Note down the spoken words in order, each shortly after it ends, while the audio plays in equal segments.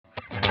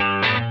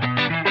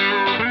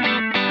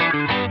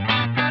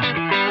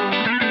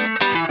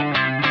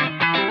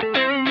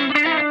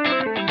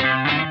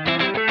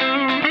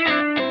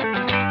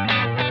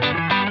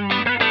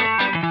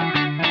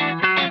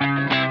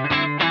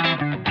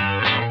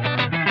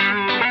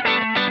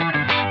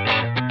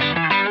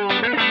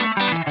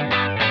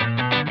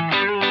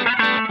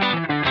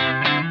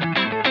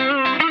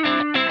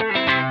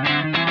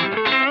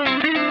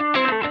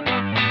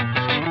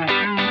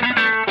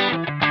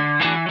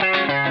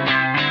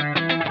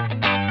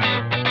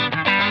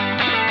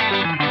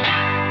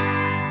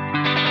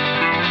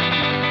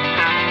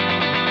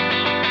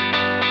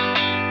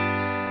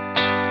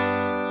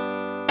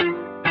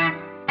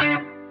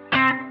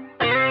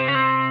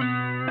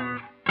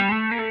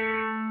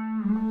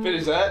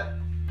Finish that.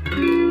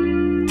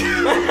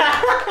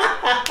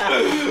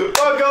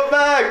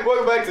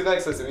 Welcome back to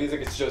Next Lesson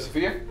Music. It's Joseph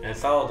here. And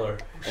Salvador.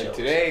 And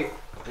today,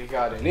 we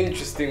got an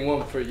interesting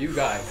one for you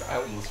guys. I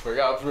almost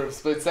forgot for a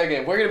split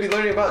second. We're going to be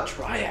learning about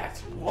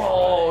triads.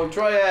 Whoa,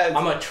 triads.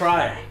 I'm a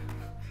try.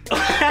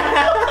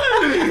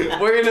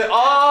 We're gonna.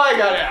 Oh, I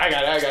got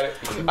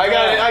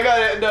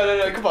it.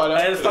 No. Come on.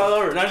 I had to start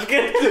over. No, just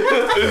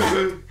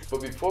kidding.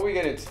 But before we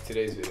get into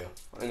today's video,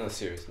 on a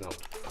serious note,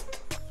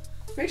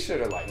 make sure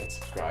to like and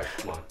subscribe.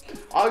 Come on.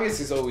 August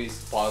is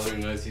always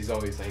bothering us. He's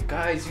always like,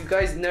 guys, you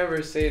guys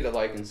never say to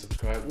like and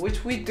subscribe,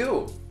 which we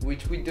do.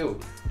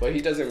 But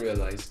he doesn't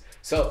realize.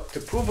 So to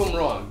prove him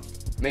wrong,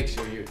 make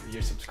sure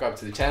you're subscribed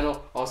to the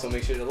channel. Also,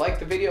 make sure to like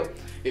the video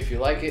if you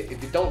like it.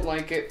 If you don't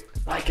like it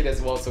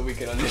as well so we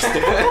can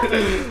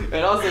understand.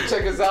 And also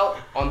check us out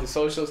on the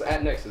socials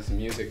at Nexus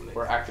Music.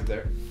 We're active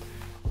there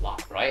a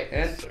lot, right?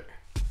 And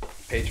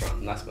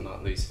Patreon, last but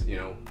not least, you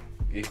know,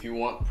 if you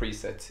want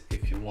presets,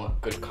 if you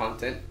want good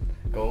content,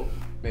 go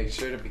make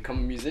sure to become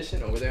a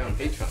musician over there on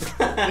Patreon.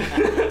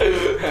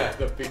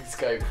 The Big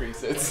Sky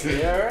presets.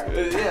 Yeah,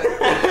 right? Yeah.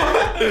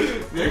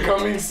 They're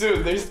coming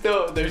soon. They're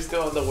still in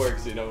the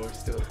works, you know. We're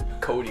still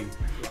coding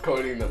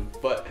them.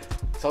 But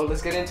so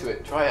let's get into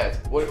it. Triads.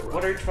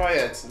 What are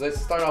triads? Let's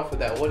start off with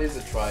that. What is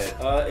a triad?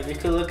 If you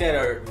could look at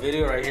our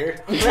video right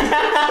here.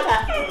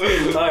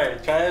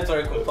 Alright, triads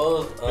are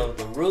composed of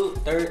the root,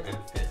 third, and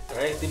fifth,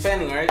 right?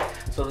 Depending, right?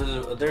 So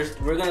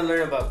we're gonna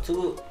learn about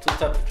two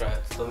types of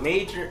triads, the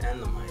major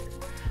and the minor.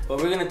 But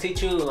we're gonna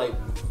teach you, like,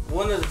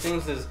 one of the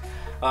things is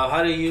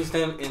how to use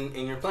them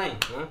in your playing.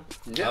 Huh?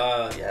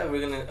 Yeah.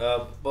 We're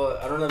gonna.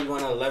 But I don't know if you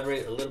want to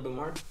elaborate a little bit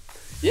more.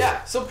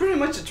 Yeah, so pretty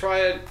much a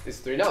triad is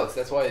 3 notes.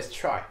 That's why it's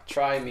tri.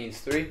 Tri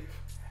means 3.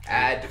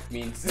 Add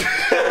means...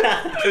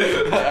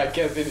 I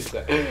can't finish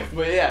that.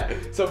 But yeah,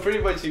 so pretty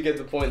much you get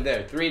the point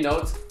there. 3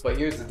 notes, but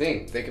here's the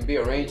thing. They can be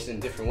arranged in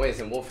different ways,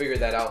 and we'll figure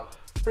that out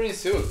pretty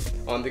soon.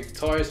 On the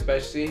guitar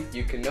especially,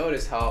 you can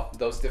notice how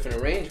those different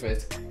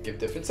arrangements give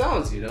different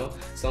sounds, you know?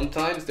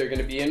 Sometimes they're going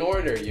to be in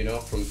order, you know?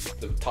 From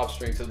the top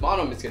string to the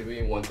bottom, it's going to be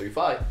in 1, 3,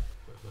 5.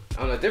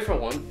 On a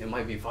different one, it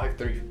might be 5,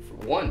 3,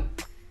 1.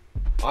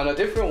 On a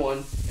different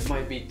one, it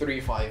might be 3,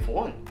 5,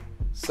 1.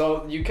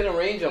 So you can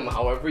arrange them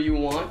however you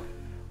want,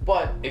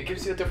 but it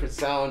gives you a different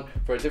sound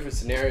for a different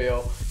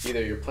scenario.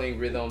 Either you're playing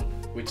rhythm,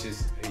 which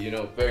is, you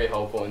know, very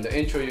helpful. In the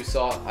intro you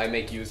saw, I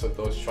make use of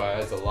those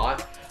triads a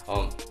lot.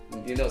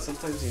 You know,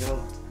 sometimes, you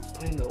know,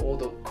 playing the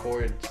old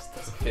chord just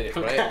doesn't fit it,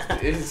 right?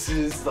 It's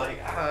just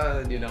like,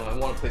 you know, I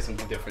want to play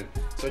something different.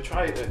 So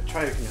Triad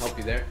can help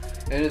you there.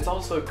 And it's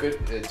also a good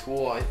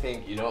tool, I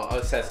think, you know,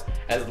 us as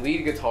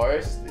lead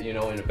guitarists, you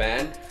know, in a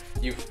band,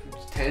 you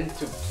tend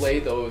to play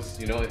those,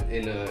 you know,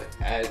 in an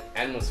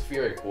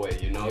atmospheric way,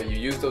 you know. You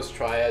use those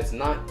triads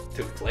not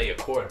to play a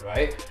chord,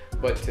 right?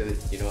 But to,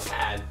 you know,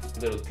 add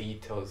little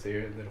details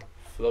here, little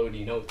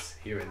floaty notes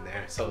here and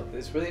there. So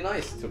it's really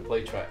nice to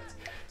play triads.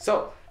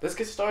 So let's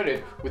get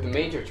started with the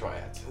major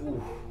triads.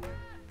 Ooh.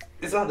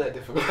 It's not that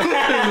difficult.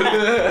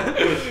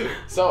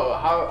 So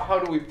how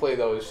do we play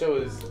those? Show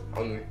us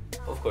on the...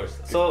 Of course.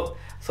 So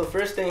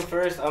first thing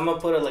first, I'm gonna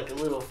put like a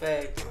little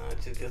effect,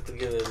 just to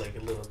give it like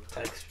a little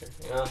texture,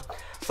 you know.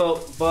 So,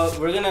 but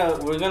we're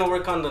gonna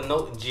work on the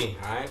note G,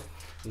 all right?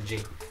 G.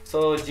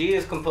 So G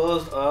is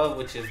composed of,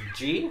 which is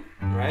G,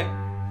 right?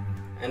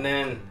 And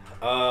then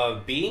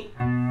B,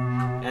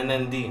 and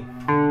then D.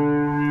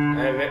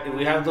 All right,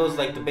 we have those,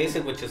 like the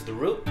basic, which is the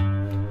root,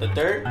 the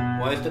third.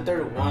 Why is the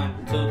third?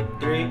 1, 2,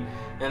 3,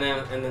 and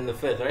then the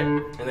fifth, right?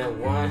 And then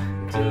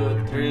 1,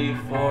 2, 3,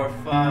 4,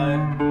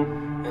 5,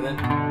 and then.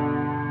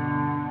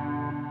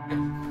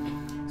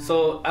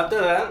 So after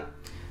that,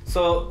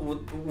 so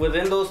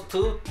within those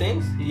two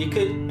things, you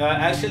could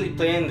actually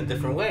play in a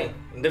different way,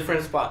 in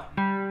different spot.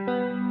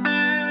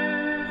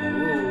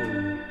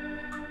 Ooh,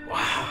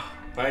 wow,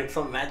 right?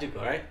 Something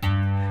magical, right?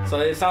 So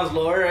it sounds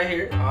lower right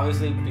here,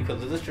 obviously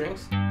because of the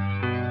strings.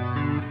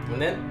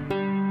 And then,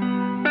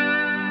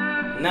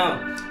 now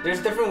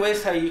there's different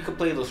ways how you could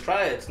play those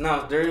triads.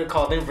 Now they're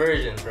called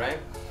inversions, right?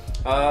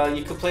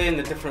 You could play in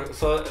the different.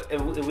 So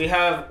we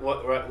have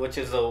which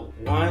is a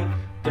 1,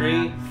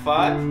 3,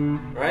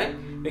 5, right?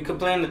 We could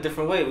play in a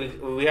different way.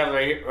 We have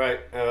right here, right?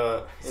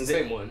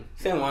 Same one,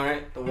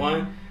 right? The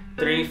 1,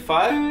 3,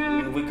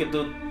 5. We could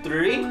do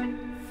 3,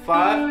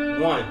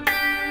 5, 1.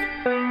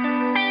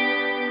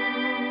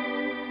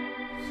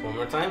 So one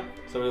more time.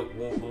 So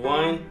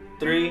 1,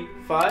 3,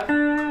 5,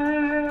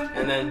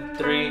 and then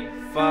 3,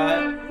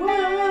 5, 1.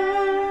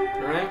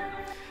 Right?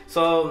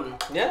 So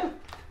yeah.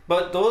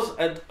 But those,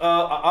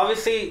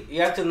 obviously,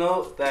 you have to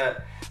know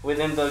that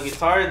within the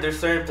guitar, there's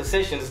certain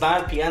positions. It's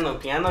not piano.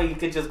 Piano, you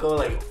could just go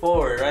like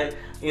forward, right?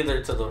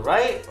 Either to the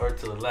right or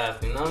to the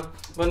left, you know?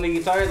 But in the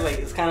guitar, like,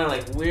 it's kind of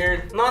like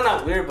weird. No,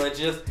 not weird, but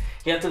just,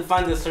 you have to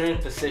find a certain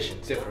position.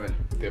 Different.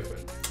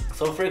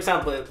 So, for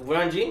example, if we're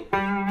on G,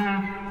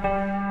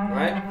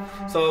 right?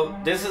 So,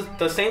 this is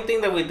the same thing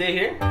that we did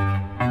here.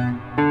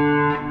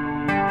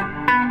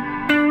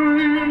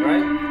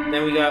 Right?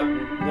 Then we got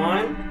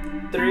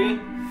 1, 3,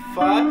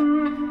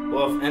 5,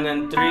 Well, and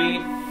then 3,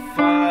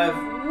 5,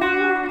 1,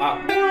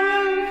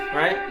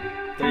 right?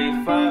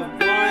 3, 5,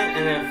 1,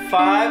 and then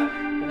 5,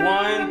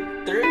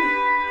 1, 3.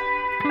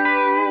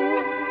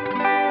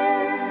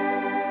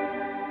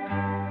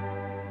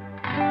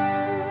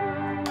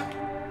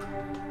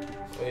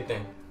 What do you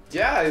think?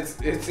 Yeah,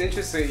 it's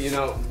interesting. You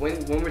know,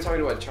 when we're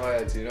talking about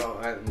triads, you know,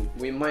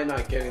 we might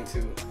not get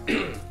into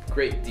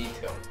great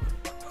detail.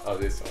 Oh,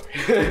 this song.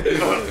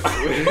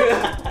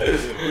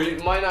 We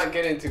might not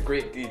get into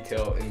great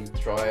detail in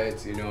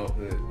triads. You know,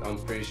 I'm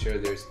pretty sure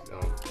there's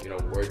you know,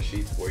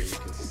 worksheets where you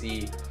can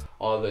see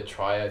all the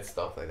triad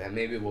stuff like that.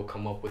 Maybe we'll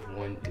come up with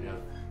one, you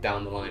know,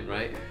 down the line,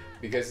 right?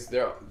 Because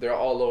they're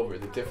all over.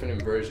 The different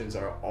inversions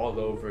are all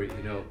over.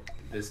 You know,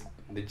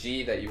 the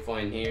G that you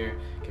find here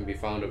can be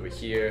found over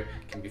here,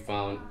 can be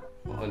found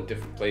on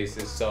different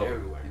places. So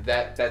everywhere.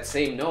 That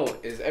same note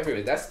is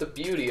everywhere. That's the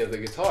beauty of the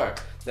guitar,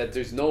 that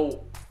there's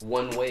no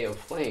one way of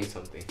playing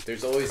something.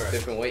 There's always a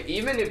different way,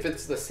 even if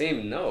it's the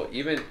same note.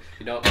 Even,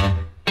 you know,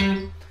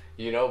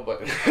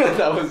 but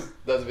that was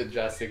a bit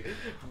drastic.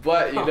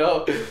 But you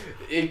know,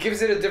 it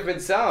gives it a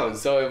different sound.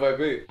 So if I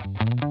play,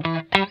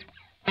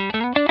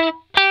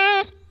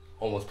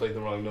 almost played the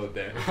wrong note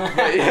there.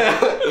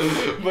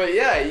 But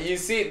yeah, you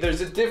see, there's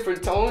a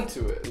different tone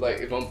to it. Like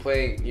if I'm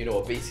playing, you know,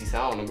 a bassy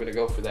sound, I'm gonna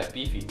go for that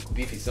beefy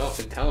sound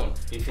and tone.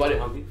 But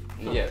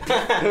yeah.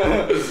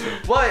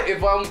 But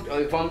if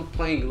I'm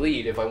playing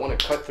lead, if I want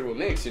to cut through a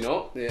mix, you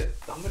know,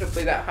 I'm gonna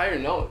play that higher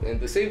note. And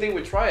the same thing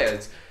with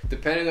triads,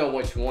 depending on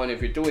what you want.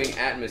 If you're doing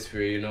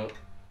atmosphere, you know.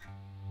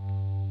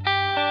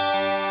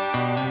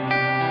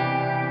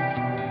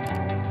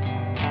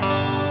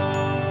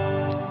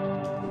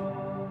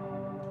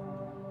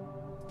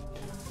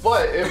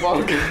 But if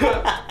I'm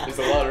there's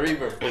a lot of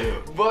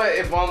reverb. But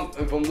if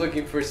I'm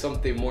looking for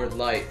something more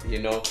light, you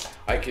know,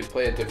 I could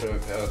play a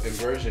different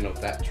inversion of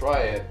that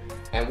triad,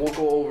 and we'll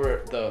go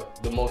over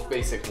the most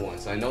basic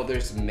ones. I know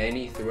there's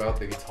many throughout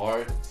the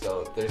guitar,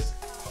 so there's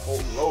a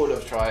whole load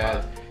of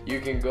triads.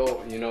 You can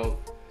go, you know,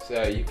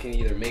 so you can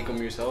either make them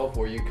yourself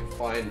or you can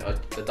find a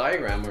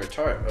diagram or a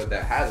chart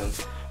that has them.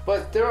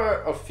 But there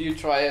are a few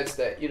triads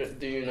that you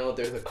know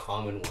they're the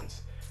common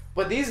ones.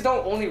 But these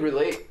don't only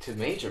relate to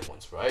major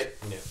ones, right?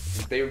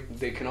 Yeah.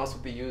 They can also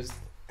be used,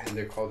 and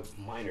they're called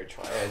minor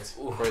triads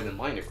for the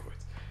minor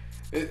chords.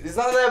 It's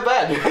not that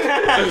bad.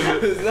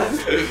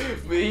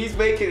 But he's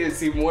making it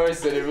seem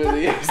worse than it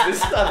really is.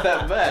 It's not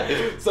that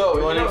bad. So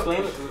you want to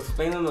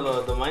explain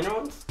the minor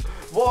ones?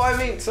 Well, I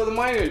mean, so the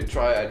minor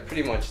triad,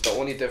 pretty much the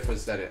only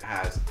difference that it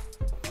has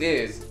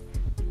is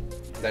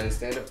that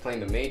instead of playing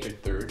the major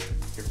third,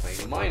 you're playing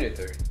the minor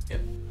third. Yeah.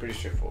 Pretty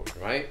straightforward,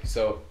 right?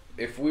 So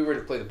if we were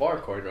to play the bar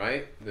chord,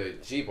 right, the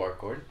G bar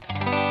chord,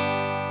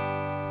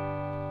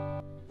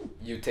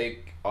 you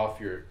take off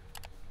your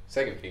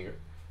second finger,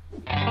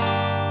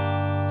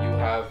 and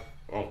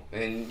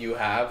you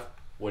have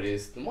what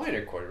is the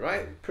minor chord,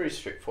 right? Pretty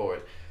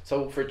straightforward.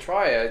 So for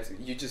triads,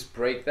 you just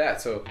break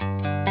that. So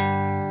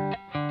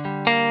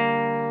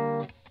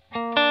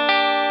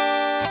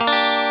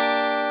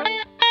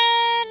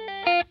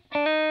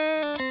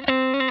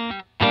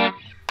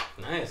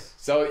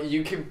so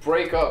you can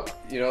break up,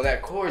 you know,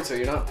 that chord, so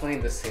you're not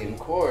playing the same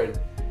chord,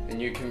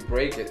 and you can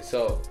break it.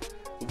 So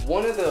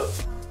one of the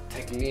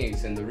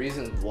techniques and the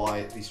reason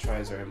why these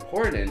triads are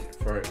important,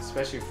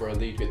 especially for a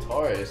lead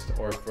guitarist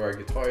or for a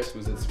guitarist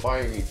who's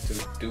aspiring to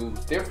do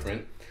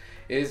different,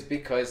 is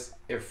because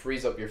it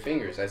frees up your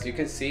fingers. As you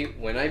can see,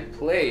 when I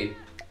play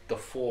the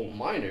full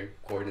minor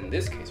chord in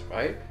this case,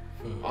 right?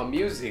 I'm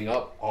using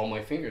up all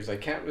my fingers. I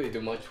can't really do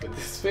much with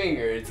this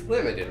finger. It's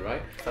limited,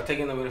 right? Stop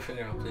taking the middle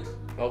finger out, please.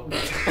 Oh.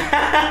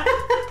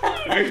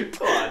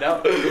 Come on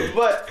now.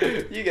 But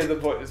you get the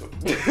point.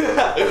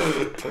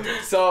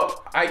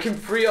 So I can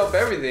free up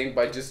everything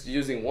by just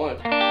using one.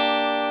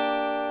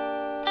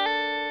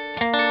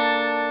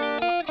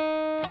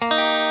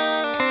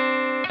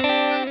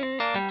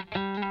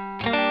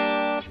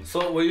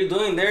 So what you're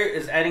doing there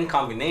is adding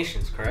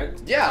combinations,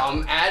 correct? Yeah,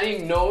 I'm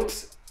adding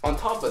notes on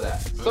top of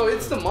that. So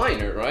it's the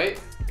minor, right?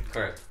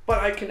 Correct. But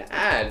I can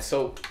add,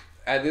 so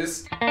add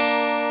this.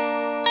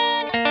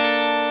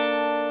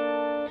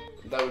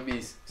 That would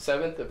be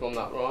 7th if I'm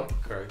not wrong.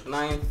 Correct.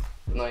 9th.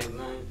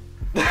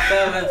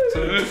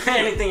 7th.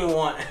 Anything you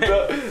want.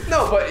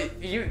 No, but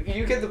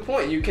you get the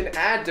point. You can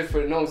add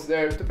different notes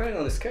there depending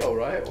on the scale,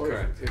 right? Or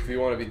correct. If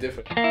you want to be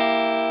different.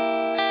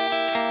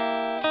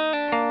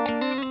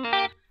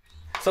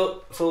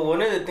 So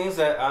one of the things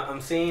that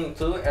I'm seeing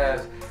too,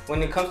 as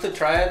when it comes to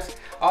triads,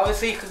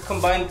 obviously you could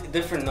combine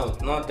different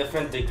notes, not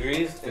different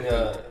degrees,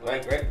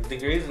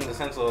 degrees in the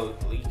sense of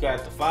you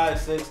got the 5,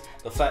 6,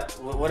 the flat,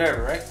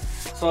 whatever, right?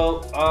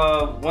 So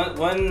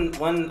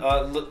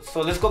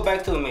so let's go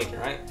back to the major,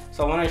 right?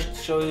 So I want to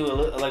show you a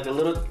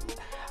little.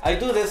 I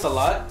do this a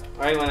lot,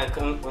 right? When it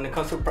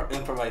comes to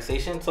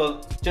improvisation. So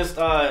just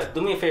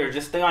do me a favor,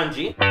 just stay on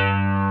G.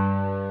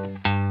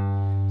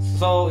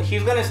 So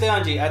he's gonna stay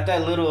on G at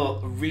that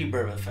little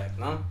reverb effect,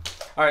 no?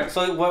 All right.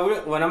 So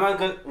what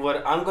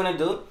I'm gonna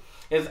do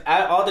is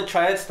add all the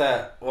triads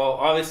that, well,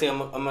 obviously I'm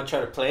gonna try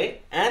to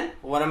play, and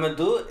what I'm gonna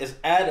do is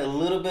add a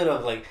little bit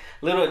of like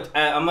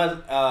I'm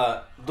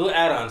gonna do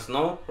add-ons,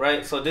 no,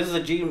 right? So this is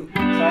a G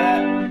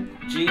triad,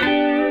 G,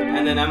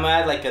 and then I'm gonna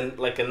add like a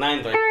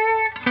 9th,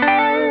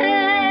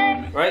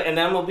 right? And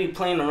then I'm gonna be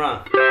playing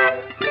around,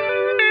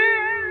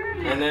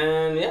 and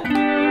then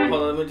yeah,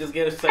 hold on, let me just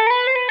get a second.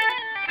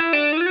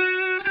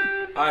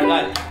 All right,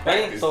 got it.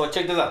 Ready? So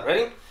check this out.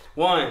 Ready?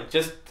 1,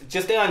 just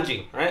stay on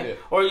G, right? Yeah.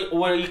 Or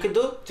what you could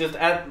do, just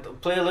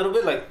play a little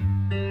bit like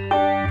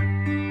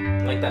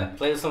that.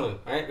 Play something,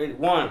 right? Ready?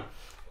 1,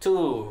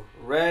 2,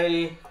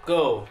 ready,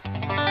 go.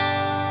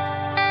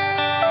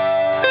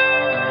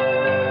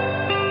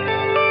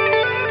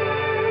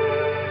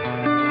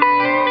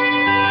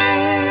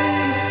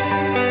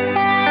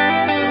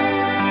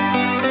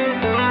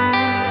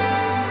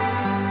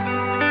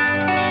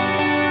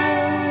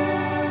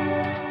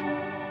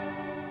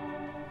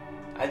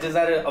 I just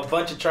added a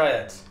bunch of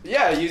triads.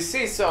 Yeah, you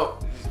see, so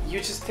you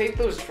just take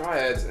those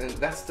triads, and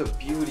that's the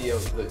beauty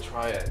of the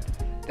triad.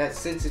 That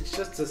since it's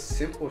just a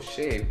simple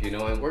shape, you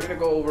know, and we're gonna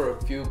go over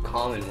a few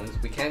common ones.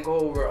 We can't go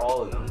over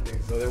all of them,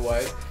 because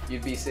otherwise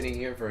you'd be sitting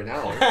here for an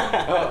hour.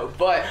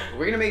 But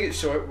we're gonna make it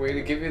short. We're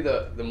gonna give you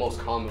the most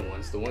common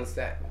ones, the ones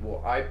that,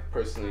 well, I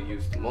personally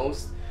use the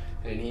most,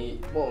 and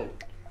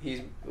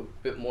he's a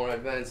bit more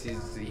advanced.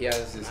 He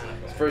has his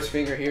first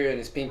finger here and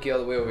his pinky all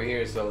the way over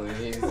here, so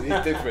he's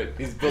different.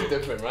 He's built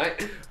different,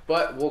 right?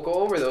 But we'll go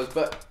over those.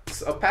 But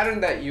a pattern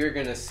that you're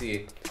gonna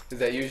see is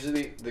that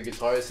usually the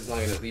guitarist is not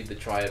gonna leave the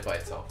triad by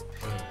itself.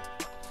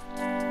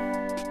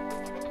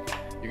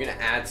 You're gonna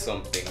add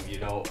something, you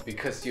know,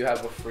 because you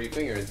have a free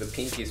finger. The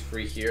pinky is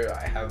free here.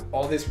 I have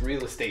all this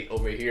real estate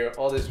over here,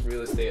 all this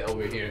real estate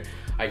over here.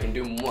 I can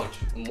do much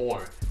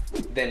more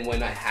than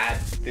when I had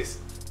this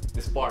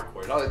bar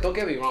chord. Don't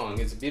get me wrong,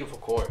 it's a beautiful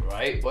chord,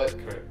 right? But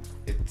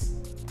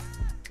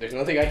there's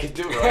nothing I can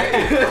do, right?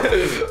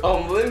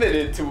 I'm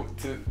limited to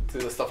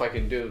the stuff I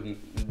can do.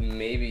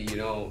 Maybe, you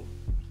know,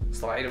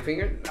 slide a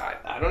finger.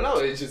 I don't know.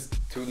 It's just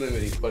too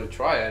limiting. But a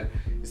triad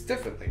is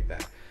different like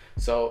that.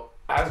 So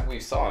as we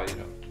saw, you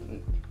know,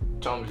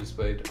 John just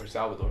played, or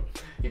Salvador,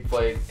 he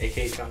played,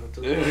 aka John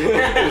too.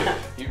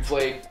 He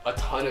played a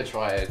ton of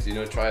triads. You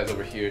know, triads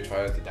over here,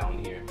 triads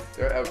down here.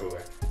 They're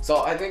everywhere.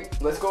 So I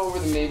think let's go over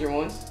the major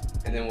ones,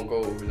 and then we'll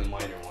go over the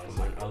minor ones.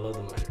 I love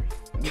the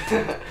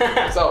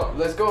minor. So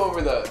let's go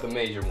over the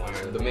major ones,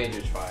 the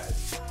major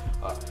triads.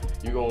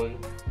 You going,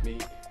 me?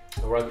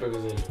 Rock, paper,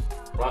 scissors.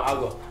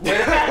 I'll go.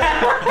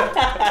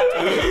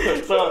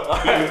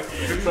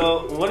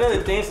 So one of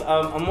the things,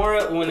 I'm more,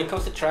 when it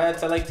comes to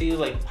triads, I like to use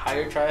like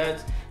higher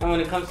triads. And when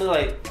it comes to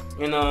like,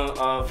 you know,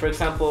 for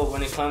example,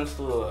 when it comes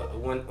to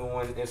when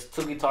it's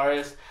two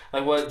guitarists,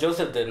 like what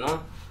Joseph did,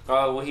 no?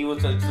 Well, he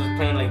was just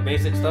playing like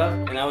basic stuff,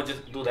 and I would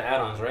just do the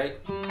add-ons, right?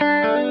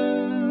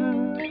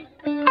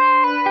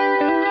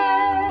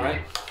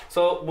 Right.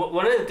 So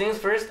one of the things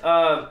first,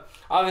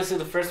 obviously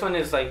the first one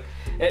is like,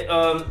 it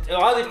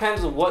all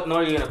depends on what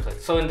note you're gonna play.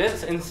 So in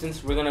this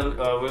instance, we're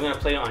gonna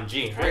play on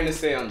G, right? We're gonna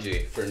stay on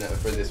G for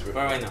this riff.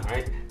 Right now,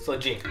 right? So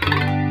G,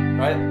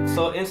 right?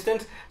 So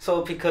instance,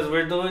 so because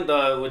we're doing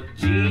with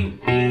G,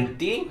 B,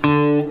 D,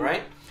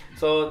 right?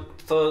 So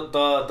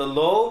the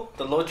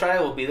low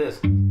triad will be this,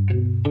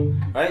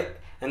 right?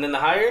 And then the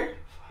higher.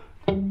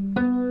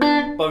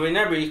 But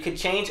remember, you could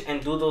change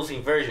and do those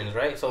inversions,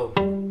 right? So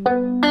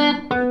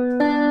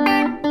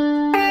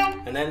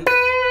and then,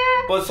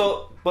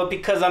 but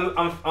because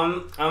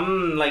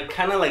I'm like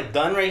kind of like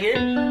done right here.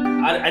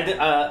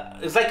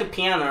 It's like a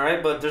piano,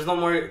 right? But there's no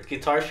more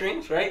guitar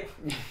strings, right?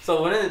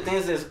 So one of the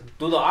things is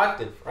do the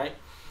octave, right?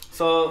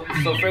 So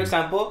for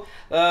example,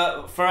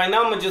 for right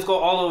now I'm gonna just go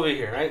all over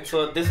here, right?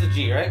 So this is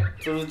G, right?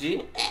 So this is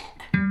G,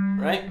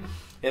 right?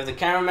 If the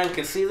cameraman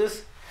can see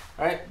this,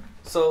 right?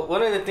 So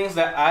one of the things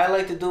that I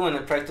like to do when I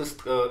practice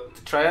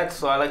triads,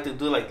 so I like to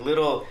do like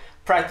little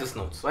practice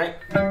notes, right?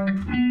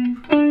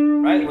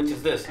 Right, which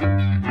is this.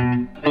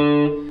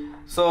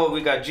 So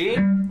we got G,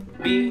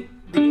 B,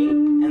 D,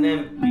 and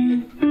then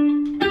B.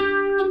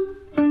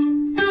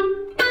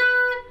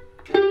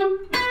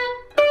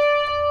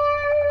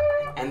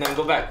 And then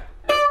go back.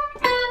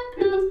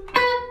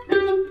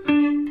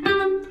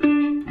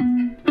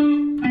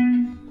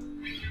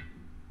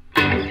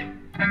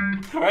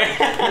 Alright?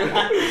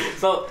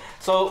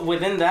 So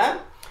within that,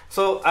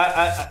 so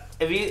I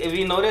if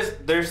you notice,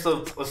 there's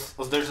a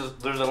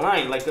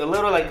line, like a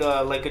little like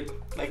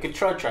a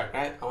trot track,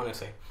 right? I want to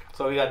say.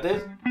 So we got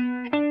this.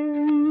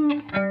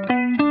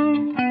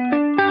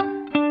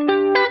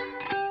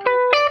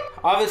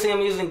 Obviously,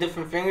 I'm using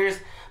different fingers,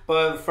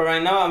 but for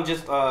right now, I'm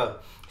just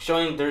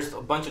showing there's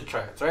a bunch of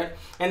triads, right?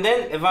 And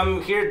then if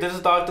I'm here, this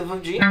is the octave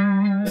of G.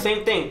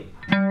 Same thing.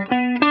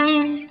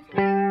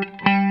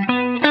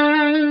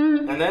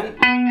 And then.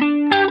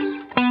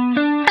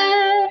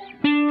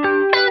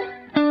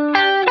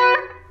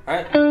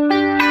 Right?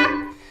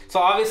 So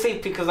obviously,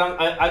 because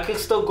I could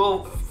still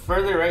go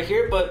further right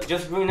here, but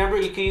just remember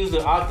you can use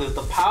the octaves,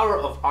 the power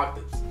of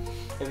octaves.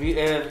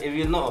 if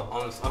you know,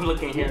 I'm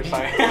looking here.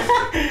 Sorry.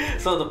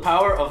 So the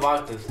power of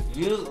octaves.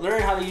 You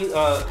learn how to use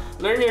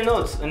learn your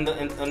notes in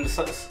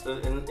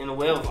the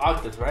way of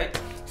octaves, right?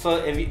 So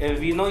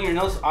if you know your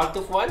notes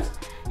octave wise,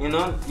 you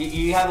know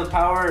you have the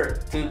power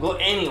to go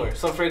anywhere.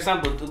 So for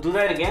example, to do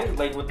that again,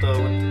 like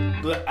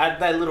add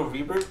that little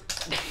reverb.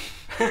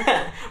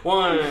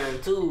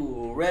 1,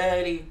 2,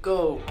 ready,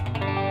 go.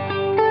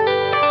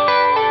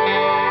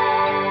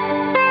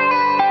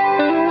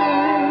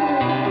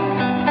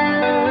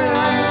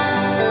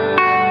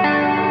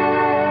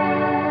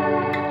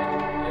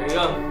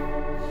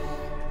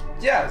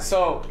 Yeah,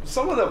 so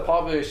some of the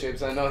popular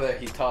shapes, I know that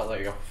he taught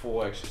like a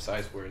full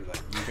exercise where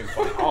like you can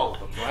find all of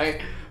them,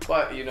 right?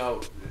 But you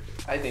know,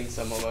 I think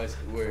some of us,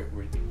 we're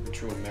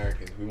true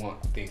Americans. We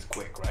want things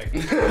quick, right?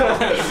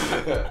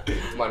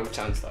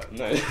 Maruchan style.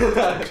 No.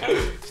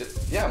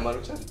 Yeah,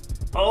 Maruchan.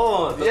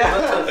 Oh,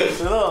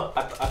 yeah.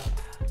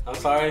 I'm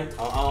sorry.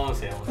 I won't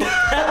say it.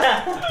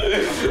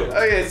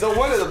 Okay, so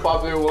one of the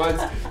popular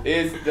ones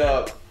is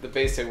the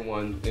basic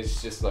one.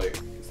 It's just like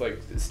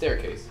the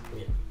staircase.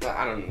 Yeah.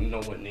 I don't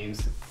know what names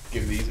to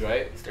give these,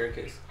 right?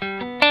 Staircase.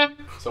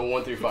 So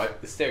 1 through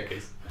 5, the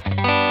staircase.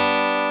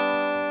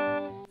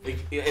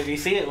 If you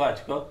see it,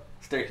 watch. Go.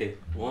 Staircase.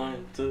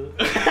 1, 2.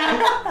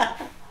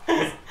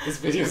 This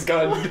video's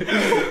gone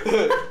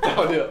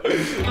downhill.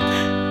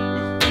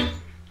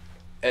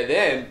 And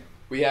then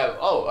we have,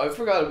 oh, I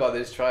forgot about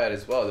this triad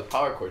as well, the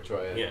power chord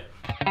triad. Yeah.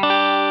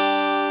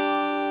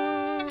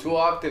 2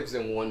 octaves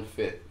and 1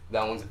 fifth.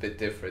 That one's a bit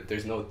different.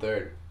 There's no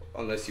third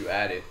unless you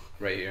add it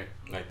right here.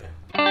 Right there.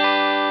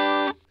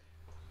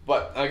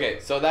 But okay,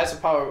 so that's a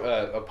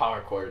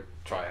power chord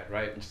triad,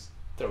 right? Just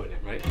throw it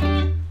in, right?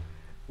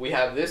 We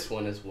have this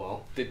one as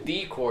well, the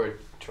D chord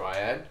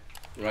triad,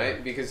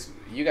 right? Because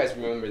you guys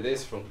remember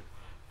this from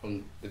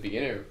the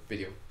beginner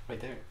video, right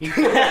there.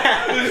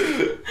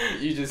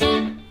 You just.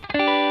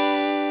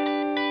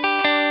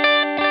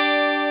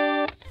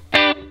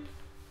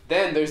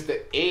 Then there's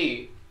the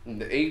A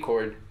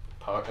chord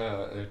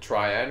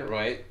triad,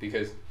 right?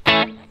 Because.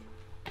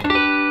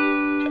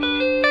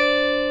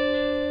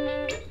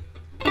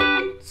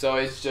 So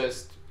it's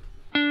just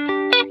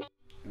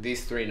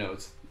these 3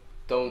 notes.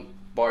 Don't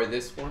bar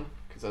this one,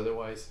 because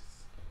otherwise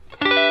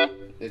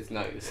it's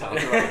not gonna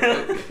sound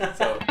right.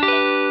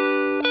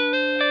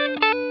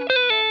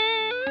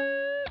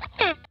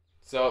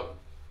 So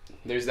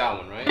there's that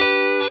one, right?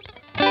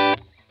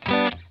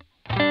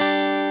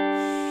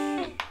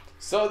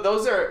 So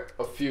those are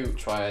a few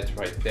triads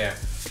right there.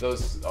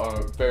 Those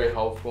are very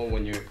helpful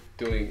when you're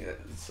doing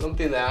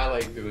something that I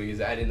like doing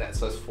is adding that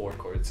sus4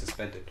 chord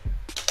suspended.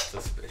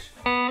 Suspicious.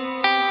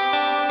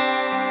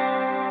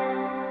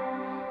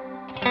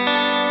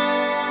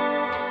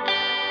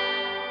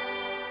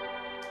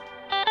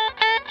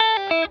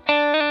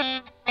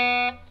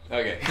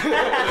 Okay.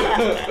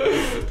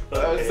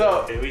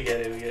 Okay, we get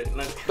it.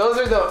 No. Those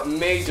are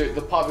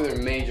the popular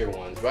major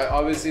ones, right?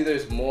 Obviously,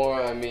 there's more.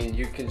 I mean,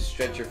 you can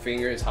stretch your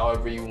fingers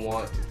however you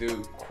want to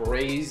do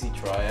crazy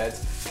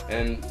triads,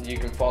 and you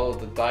can follow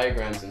the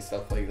diagrams and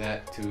stuff like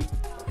that to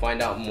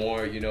find out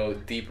more, you know,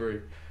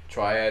 deeper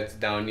triads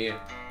down here,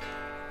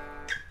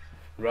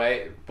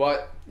 right?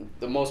 But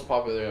the most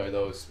popular are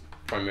those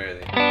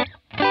primarily.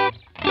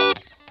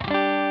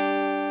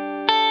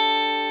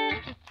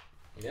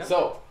 Yeah.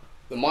 So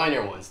the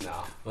minor ones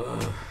now.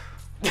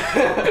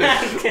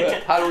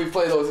 How do we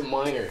play those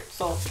minor?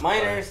 So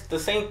minors, the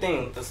same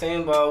thing, the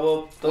same.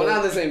 Well,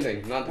 not the same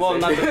thing. Not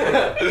the same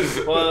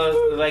thing.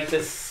 Well, like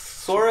this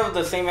sort of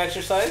the same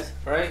exercise,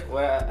 right?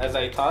 Well, as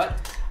I taught.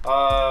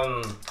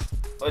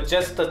 But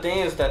just the thing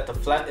is that the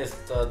flat is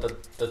the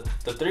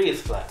 3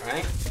 is flat,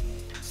 right?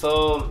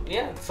 So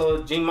yeah,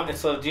 so G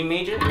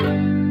major,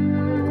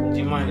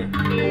 G minor.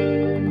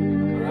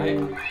 All right.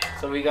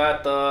 So we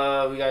got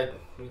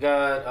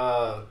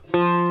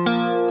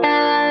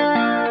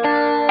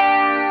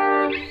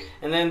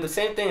and then the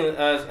same thing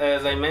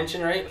as I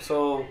mentioned, right?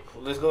 So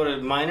let's go to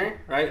minor,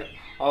 right?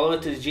 All the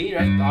way to the G,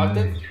 right? The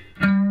octave,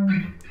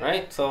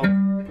 right? So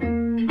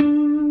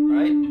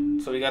right.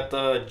 So we got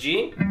the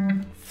G.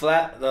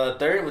 Flat, the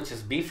 3rd, which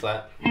is B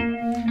flat,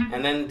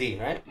 and then D,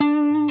 right?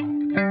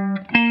 And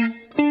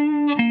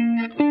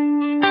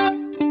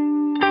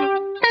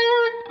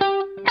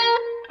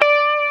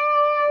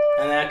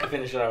then I can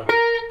finish it off.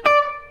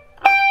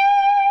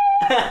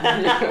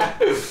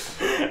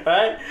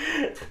 Right?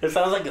 It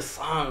sounds like a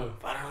song,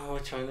 but I don't know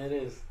which one it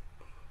is.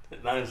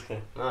 No, I'm just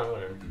kidding. No,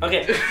 whatever.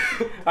 Okay.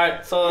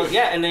 Alright, so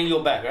yeah, and then you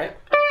go back, right?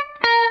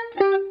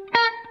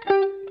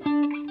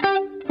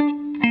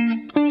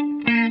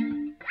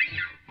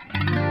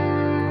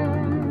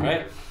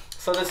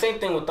 So the same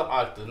thing with the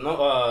octave,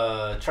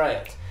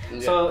 triads.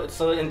 Yeah.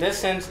 So in this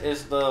sense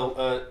is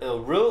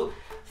the root,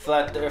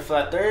 flat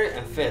 3rd,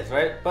 and 5th,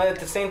 right? But at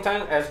the same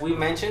time, as we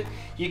mentioned,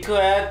 you could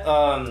add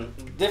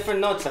different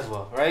notes as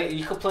well, right?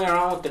 You could play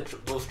around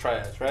with those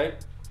triads, right?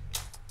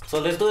 So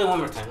let's do it one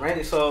more time,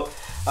 right? So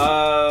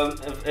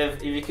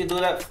if you could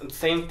do that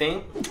same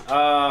thing,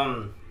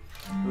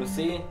 let me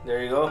see.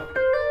 There you go.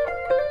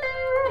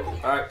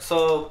 All right,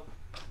 so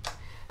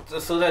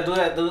So that do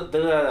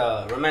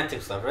that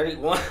romantic stuff. Ready?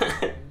 1,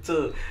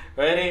 2.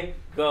 Ready?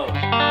 Go.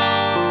 Right?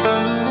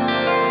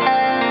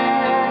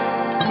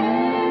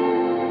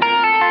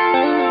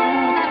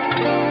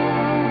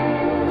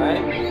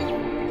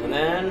 And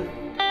then.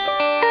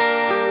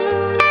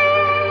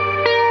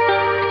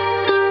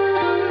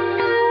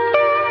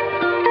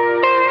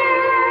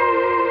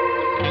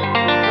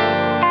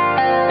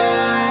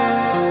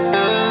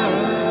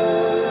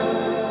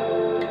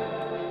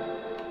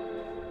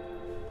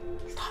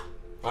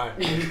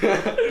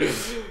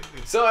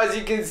 So as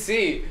you can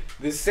see,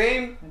 the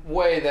same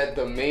way that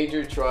the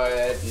major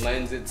triad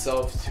lends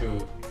itself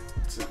to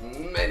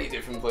many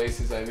different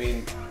places. I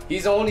mean,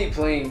 he's only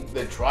playing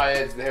the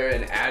triads there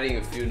and adding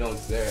a few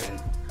notes there,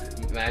 and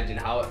imagine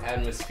how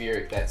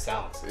atmospheric that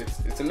sounds.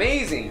 It's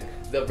amazing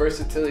the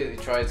versatility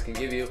the triads can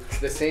give you.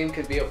 The same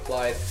can be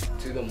applied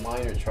to the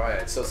minor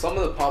triads. So some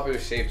of the popular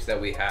shapes that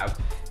we have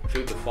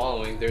include the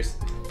following. There's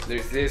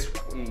this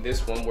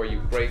one where you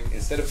break,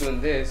 instead of doing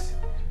this,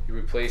 you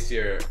replace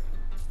your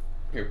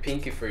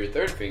pinky for your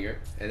third finger,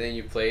 and then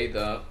you play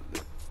the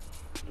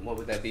what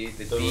would that be?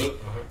 The D,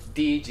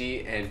 D,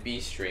 G, and B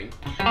string.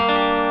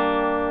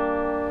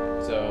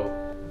 So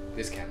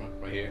this camera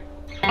right here.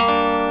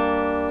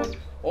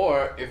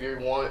 Or if you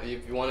want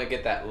to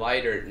get that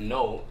lighter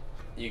note,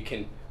 you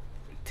can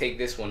take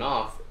this one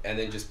off and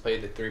then just play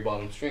the 3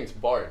 bottom strings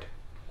barred.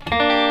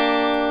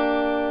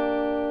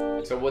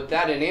 So what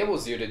that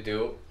enables you to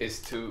do is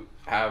to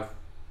have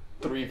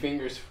 3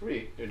 fingers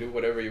free to do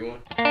whatever you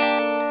want.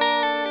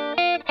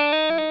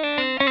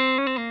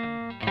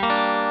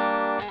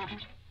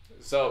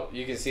 So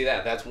you can see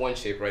that's one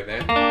shape right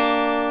there.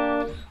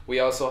 We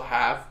also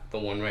have the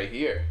one right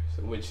here,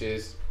 which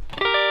is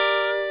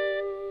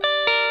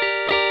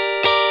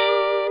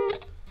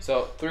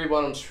so 3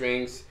 bottom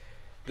strings.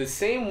 The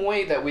same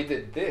way that we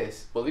did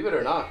this, believe it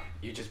or not,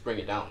 you just bring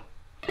it down.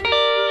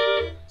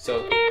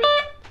 So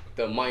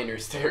the minor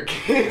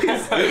staircase. You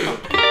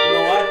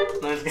know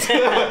what?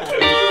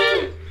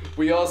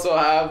 We also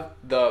have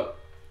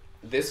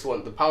this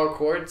one, the power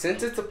chord.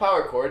 Since it's a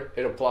power chord,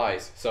 it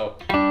applies. So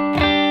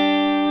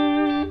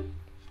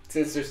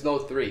since there's no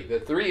 3, the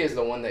 3 is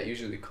the one that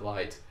usually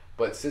collides.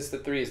 But since the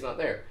 3 is not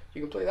there,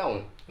 you can play that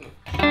one.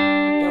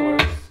 It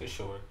works. It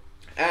should work.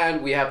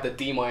 And we have the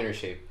D minor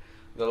shape.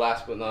 The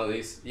last but not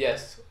least,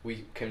 yes,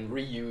 we can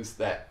reuse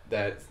that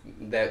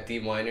D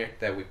minor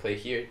that we play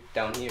here,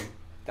 down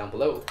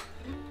below.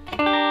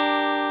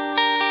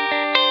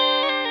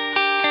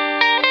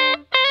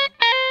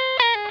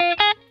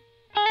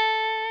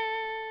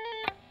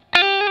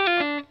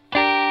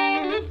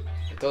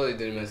 Totally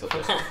didn't mess up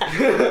this.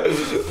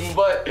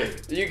 But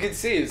you can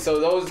see, so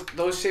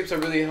those shapes are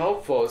really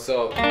helpful.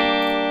 So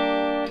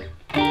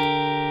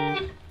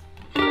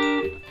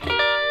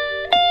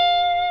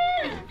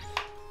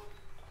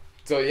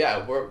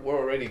yeah, we're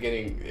already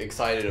getting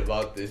excited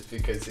about this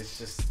because it's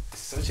just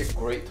such a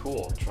great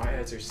tool.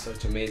 Triads are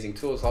such amazing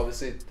tools.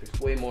 Obviously, there's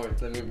way more.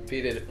 Let me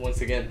repeat it once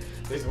again.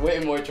 There's way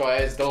more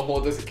triads. Don't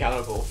hold us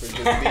accountable for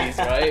just these,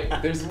 right?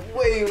 There's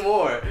way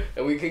more,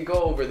 and we can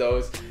go over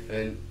those,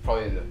 and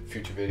probably in the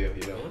future video,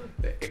 you know,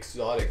 the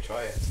exotic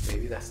triads.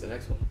 Maybe that's the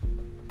next one.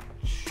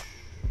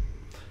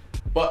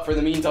 But for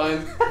the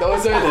meantime,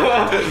 those are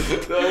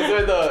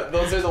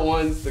the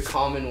ones, the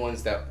common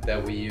ones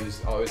that we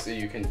use. Obviously,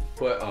 you can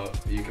put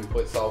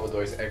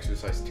Salvador's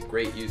exercise to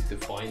great use to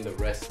find the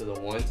rest of the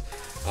ones.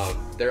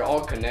 They're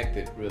all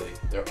connected, really.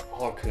 They're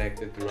all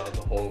connected throughout the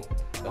whole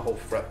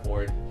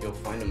fretboard. You'll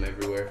find them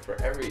everywhere for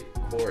every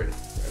chord.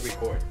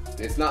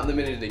 It's not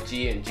limited to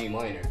G and G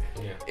minor.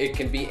 Yeah. It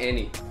can be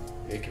any.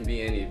 It can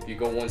be any. If you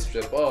go one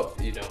step up,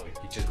 you know,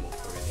 you just move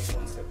everything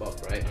one step up,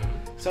 right?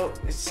 So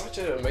it's such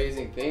an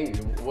amazing thing.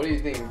 What do you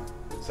think,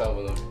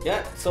 Salvador?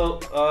 Yeah. So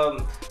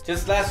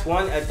just last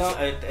one.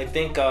 I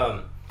think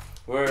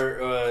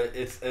we're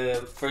it's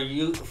for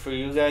you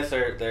guys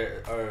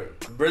are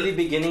really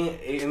beginning.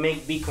 It may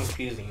be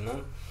confusing, you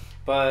know,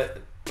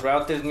 but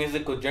throughout this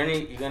musical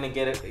journey, you're gonna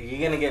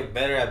get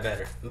better and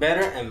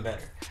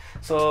better.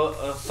 So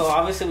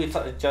obviously we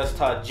just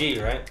taught G,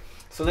 right?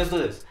 So let's do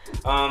this.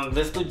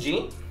 Let's do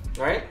G,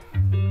 right?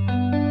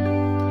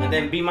 And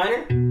then B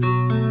minor.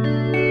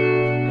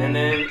 And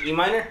then E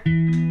minor.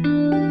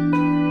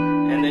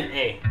 And then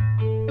A.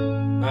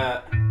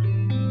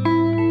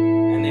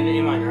 And then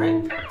A minor,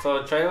 right?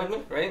 So try it with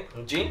me, right?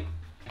 G.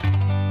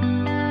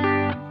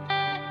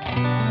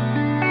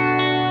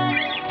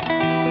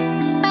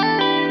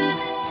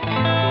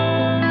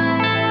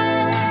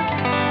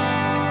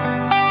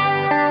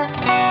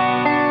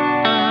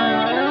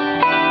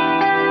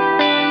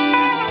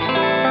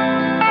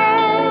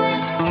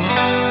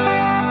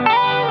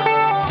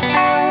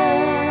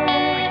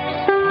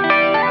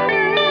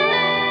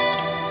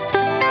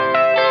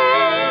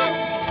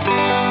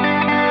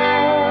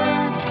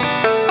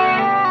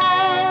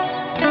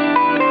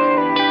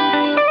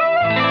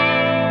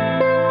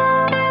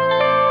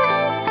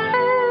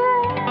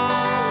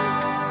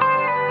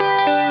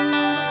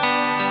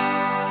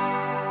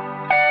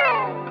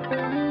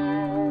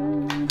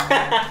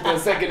 The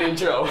second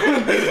intro.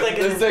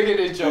 The second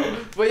intro.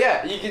 But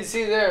yeah, you can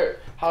see there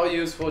how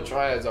useful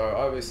triads are.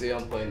 Obviously,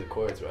 I'm playing the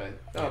chords, right?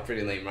 Oh,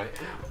 pretty lame, right?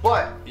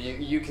 But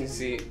you can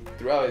see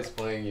throughout his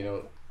playing, you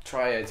know,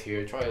 triads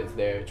here, triads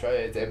there,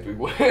 triads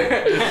everywhere.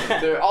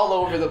 They're all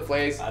over the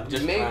place.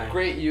 Make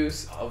great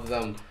use of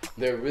them.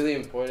 They're really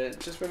important.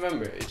 Just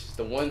remember, it's just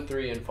the 1,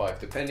 3, and 5.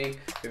 Depending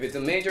if it's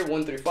a major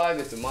 1, 3, 5,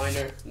 it's a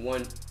minor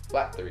 1,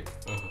 flat 3,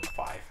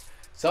 5.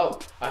 So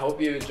I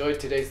hope you enjoyed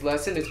today's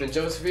lesson. It's been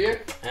Joseph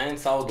here and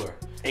Salvador,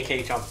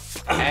 aka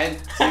Chomp. And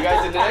see you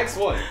guys in the next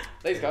one.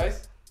 Thanks,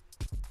 guys.